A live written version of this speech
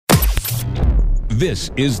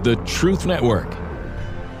This is the Truth Network.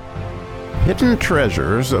 Hidden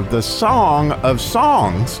treasures of the Song of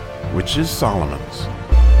Songs, which is Solomon's.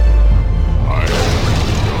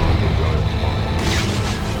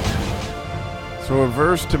 So a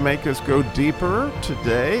verse to make us go deeper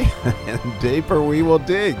today, and deeper we will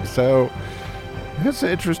dig. So it's an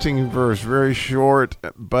interesting verse, very short,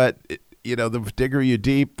 but the digger you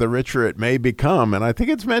deep, the richer it may become, and I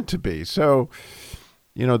think it's meant to be. So,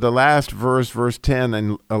 the last verse 10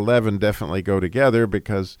 and 11 definitely go together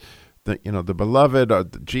because the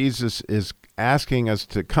beloved Jesus is asking us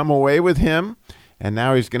to come away with him, and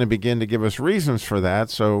now he's going to begin to give us reasons for that.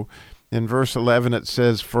 So in verse 11 it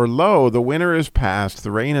says, "For lo, the winter is past,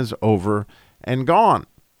 the rain is over and gone."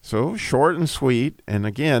 So short and sweet, and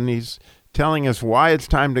again he's telling us why it's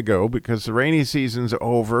time to go, because the rainy season's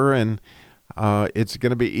over and it's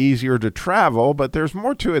going to be easier to travel, but there's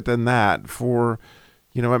more to it than that.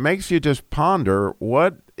 It makes you just ponder,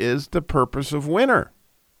 what is the purpose of winter?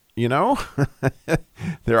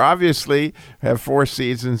 There obviously have 4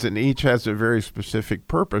 seasons and each has a very specific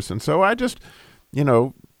purpose. And so I just,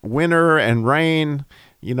 winter and rain,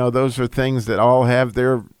 those are things that all have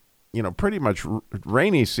their, pretty much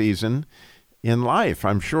rainy season in life.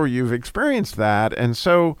 I'm sure you've experienced that. And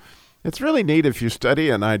so it's really neat if you study,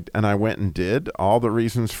 and I went and did all the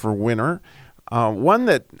reasons for winter. One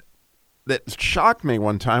that shocked me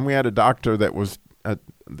one time, we had a doctor that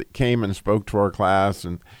came and spoke to our class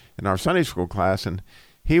and in our Sunday school class, and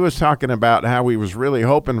he was talking about how he was really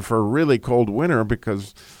hoping for a really cold winter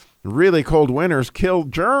because really cold winters kill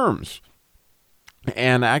germs.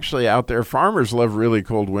 And actually out there, farmers love really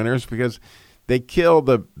cold winters because they kill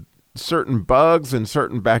the certain bugs and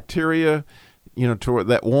certain bacteria,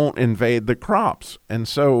 that won't invade the crops. And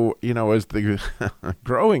so, as the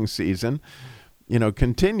growing season,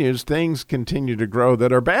 continues, things continue to grow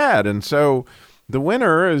that are bad. And so the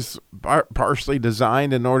winter is partially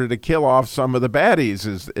designed in order to kill off some of the baddies,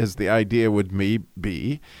 is the idea would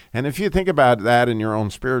be. And if you think about that in your own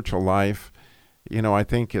spiritual life, I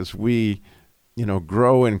think as we,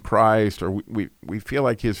 grow in Christ, or we feel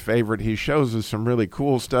like his favorite, he shows us some really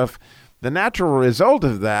cool stuff. The natural result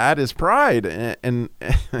of that is pride. And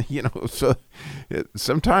so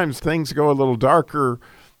sometimes things go a little darker,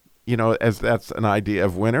 as that's an idea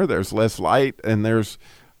of winter. There's less light and there's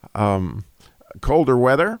colder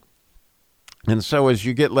weather. And so as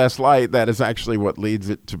you get less light, that is actually what leads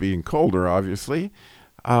it to being colder, obviously.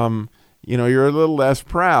 You're a little less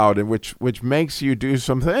proud, which makes you do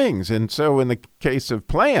some things. And so in the case of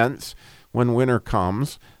plants, when winter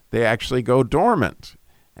comes, they actually go dormant.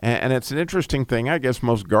 And it's an interesting thing. I guess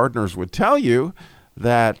most gardeners would tell you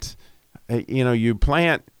that, you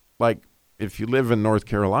plant, like if you live in North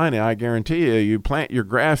Carolina, I guarantee you plant your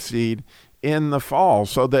grass seed in the fall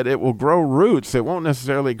so that it will grow roots. It won't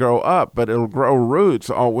necessarily grow up, but it'll grow roots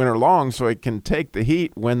all winter long so it can take the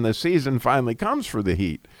heat when the season finally comes for the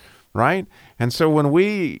heat, right? And so when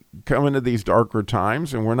we come into these darker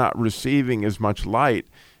times and we're not receiving as much light,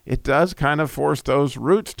 it does kind of force those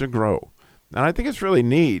roots to grow. And I think it's really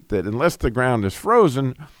neat that unless the ground is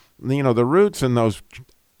frozen, the roots in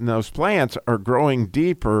those plants are growing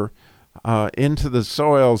deeper into the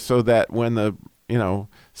soil so that when the,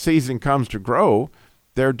 season comes to grow,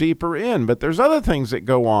 they're deeper in. But there's other things that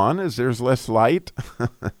go on as there's less light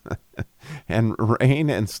and rain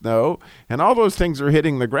and snow, and all those things are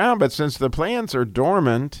hitting the ground. But since the plants are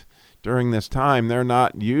dormant during this time, they're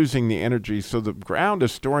not using the energy. So the ground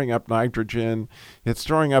is storing up nitrogen. It's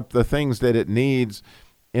storing up the things that it needs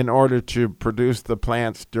in order to produce the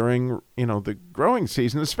plants during, the growing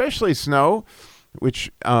season, especially snow,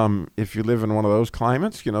 which if you live in one of those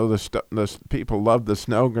climates, the people love the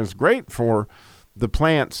snow because it's great for the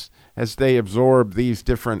plants as they absorb these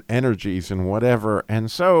different energies and whatever.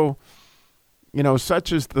 And so,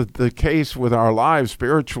 such is the case with our lives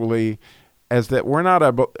spiritually, as that we're not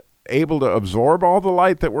able to absorb all the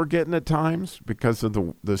light that we're getting at times because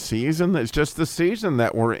of the season. It's just the season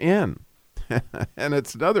that we're in. And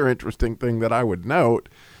it's another interesting thing that I would note,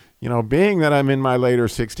 being that I'm in my later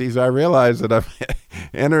 60s, I realize that I've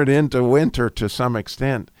entered into winter to some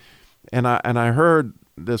extent. And I heard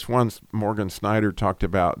this once, Morgan Snyder talked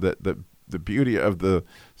about that the beauty of the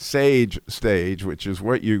sage stage, which is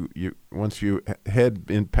what you once you head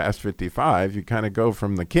in past 55, you kind of go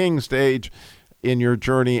from the king stage in your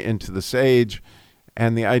journey into the sage.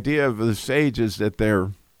 And the idea of the sage is that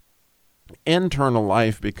their internal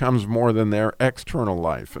life becomes more than their external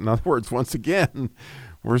life. In other words, once again,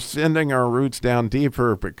 we're sending our roots down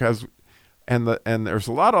deeper because and there's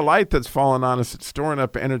a lot of light that's falling on us. It's storing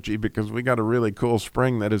up energy because we got a really cool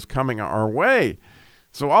spring that is coming our way.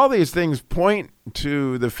 So all these things point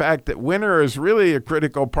to the fact that winter is really a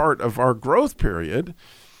critical part of our growth period.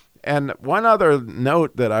 And one other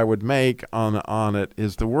note that I would make on it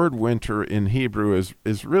is the word winter in Hebrew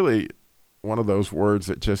is really one of those words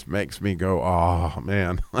that just makes me go, oh,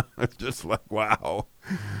 man. It's just like, wow.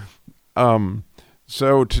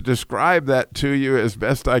 So to describe that to you as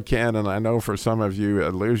best I can, and I know for some of you I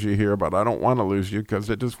lose you here, but I don't want to lose you because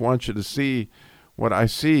I just want you to see what I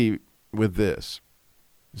see with this.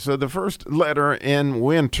 So the first letter in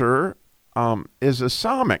winter is a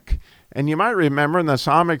psalmic. And you might remember in the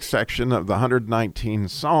psalmic section of the 119th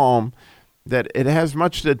Psalm that it has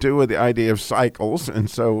much to do with the idea of cycles. And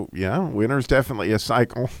so, yeah, winter's definitely a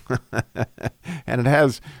cycle. And it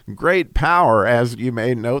has great power, as you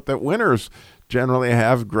may note that winters generally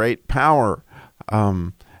have great power.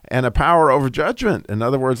 And a power over judgment. In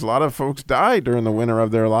other words, a lot of folks die during the winter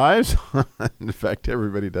of their lives. In fact,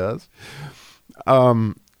 everybody does.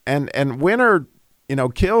 And winter,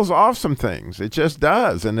 kills off some things. It just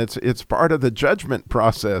does. And it's part of the judgment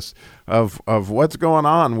process of what's going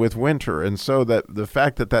on with winter. And so that the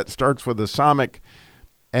fact that starts with a psalmic,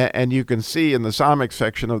 and you can see in the psalmic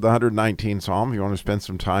section of the 119th Psalm, if you want to spend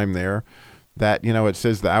some time there, that, it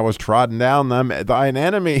says, thou hast trodden down thine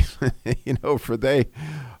enemies, for their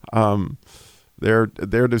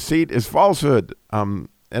deceit is falsehood. And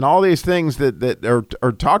all these things that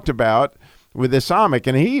are talked about with the psalmic.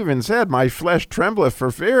 And he even said, my flesh trembleth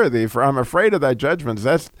for fear of thee, for I'm afraid of thy judgments.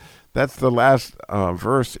 That's the last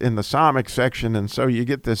verse in the psalmic section. And so you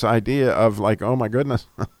get this idea of like, oh my goodness,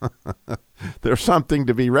 there's something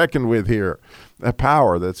to be reckoned with here, a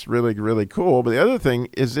power that's really, really cool. But the other thing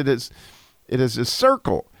is it is a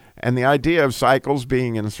circle. And the idea of cycles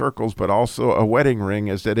being in circles, but also a wedding ring,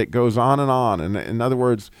 is that it goes on and on. And in other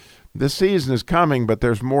words, this season is coming, but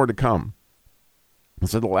there's more to come.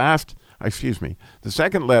 So the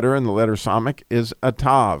second letter in the letter psalmic is a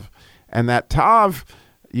tav. And that tav,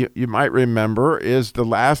 you might remember, is the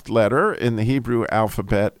last letter in the Hebrew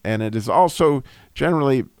alphabet. And it is also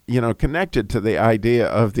generally, connected to the idea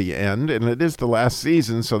of the end. And it is the last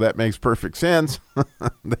season, so that makes perfect sense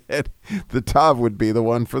that the tav would be the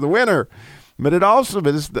one for the winter. But it also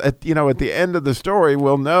is, at the end of the story,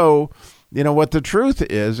 we'll know, what the truth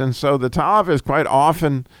is. And so the tav is quite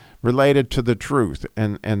often related to the truth.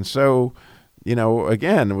 And so,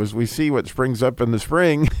 again, as we see what springs up in the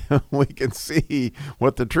spring, we can see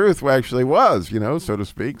what the truth actually was, so to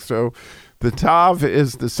speak. So the tav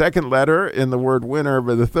is the second letter in the word winter,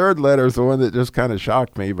 but the third letter is the one that just kind of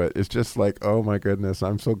shocked me, but it's just like, oh my goodness,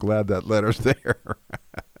 I'm so glad that letter's there.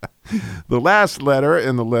 The last letter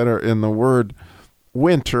in the word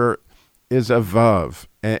winter is a vav.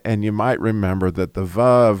 And you might remember that the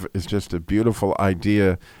vav is just a beautiful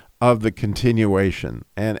idea of the continuation.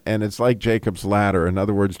 And it's like Jacob's ladder. In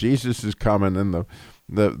other words, Jesus is coming and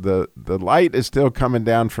the light is still coming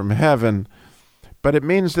down from heaven, but it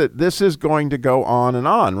means that this is going to go on and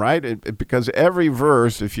on, right? Because every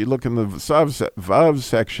verse, if you look in the vav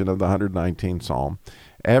section of the 119th Psalm,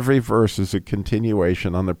 every verse is a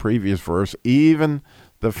continuation on the previous verse. Even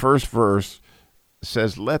the first verse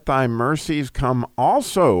says, let thy mercies come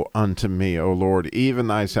also unto me, O Lord, even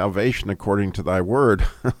thy salvation according to thy word,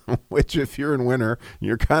 which if you're in winter,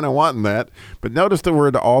 you're kind of wanting that. But notice the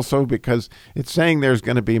word also, because it's saying there's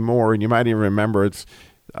going to be more. And you might even remember it's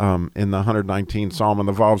in the 119th Psalm in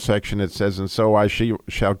the vav section, it says, and so I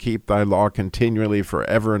shall keep thy law continually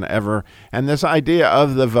forever and ever. And this idea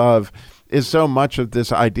of the vav is so much of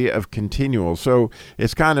this idea of continual. So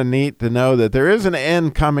it's kind of neat to know that there is an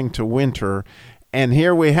end coming to winter. And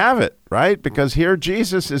here we have it, right? Because here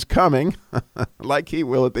Jesus is coming like he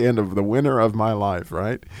will at the end of the winter of my life,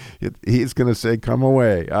 right? He's going to say, come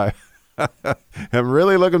away. I'm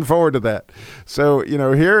really looking forward to that. So,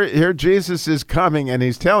 here Jesus is coming and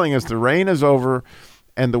he's telling us the rain is over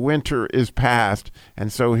and the winter is past.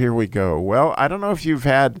 And so here we go. Well, I don't know if you've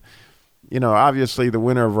had, obviously the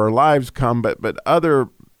winter of our lives come, but other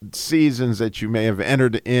seasons that you may have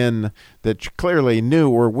entered in that you clearly knew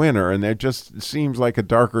were winter, and it just seems like a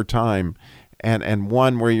darker time and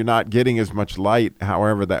one where you're not getting as much light,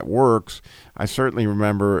 however that works. I certainly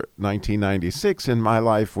remember 1996 in my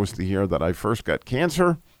life was the year that I first got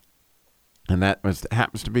cancer, and that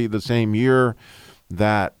happens to be the same year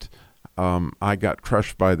that I got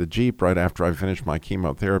crushed by the Jeep right after I finished my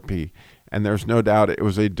chemotherapy. And there's no doubt it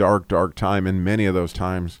was a dark, dark time, and many of those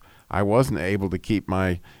times I wasn't able to keep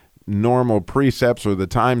my normal precepts or the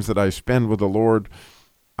times that I spend with the Lord.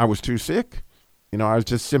 I was too sick. I was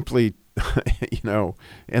just simply,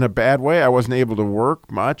 in a bad way. I wasn't able to work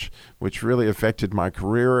much, which really affected my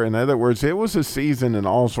career. In other words, it was a season in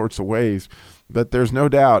all sorts of ways But there's no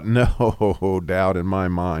doubt, no doubt in my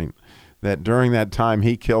mind that during that time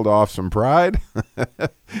he killed off some pride.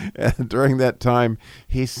 And during that time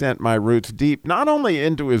he sent my roots deep, not only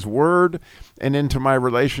into his word and into my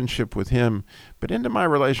relationship with him, but into my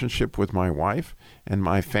relationship with my wife and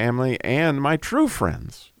my family and my true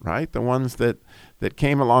friends, right? The ones that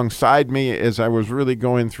came alongside me as I was really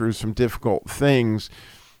going through some difficult things.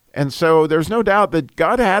 And so there's no doubt that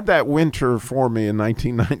God had that winter for me in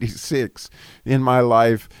 1996 in my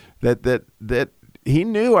life, that he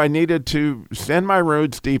knew I needed to send my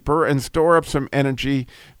roots deeper and store up some energy,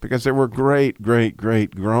 because there were great, great,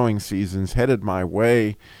 great growing seasons headed my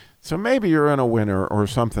way. So maybe you're in a winter or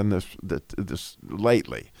something this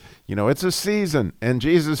lately. It's a season and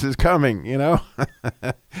Jesus is coming,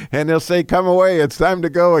 and he'll say, come away, it's time to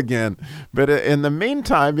go again. But in the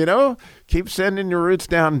meantime, keep sending your roots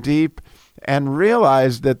down deep and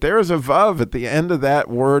realize that there's a vav at the end of that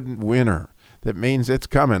word winter. That means it's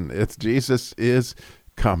coming. Jesus is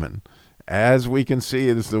coming. As we can see,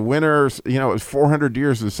 it's the winter, it was 400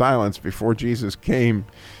 years of silence before Jesus came,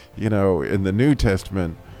 in the New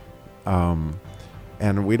Testament.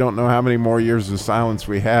 And we don't know how many more years of silence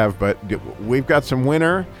we have, but we've got some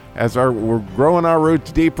winter as we're growing our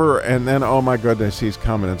roots deeper, and then, oh my goodness, he's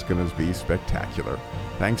coming. It's going to be spectacular.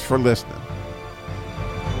 Thanks for listening.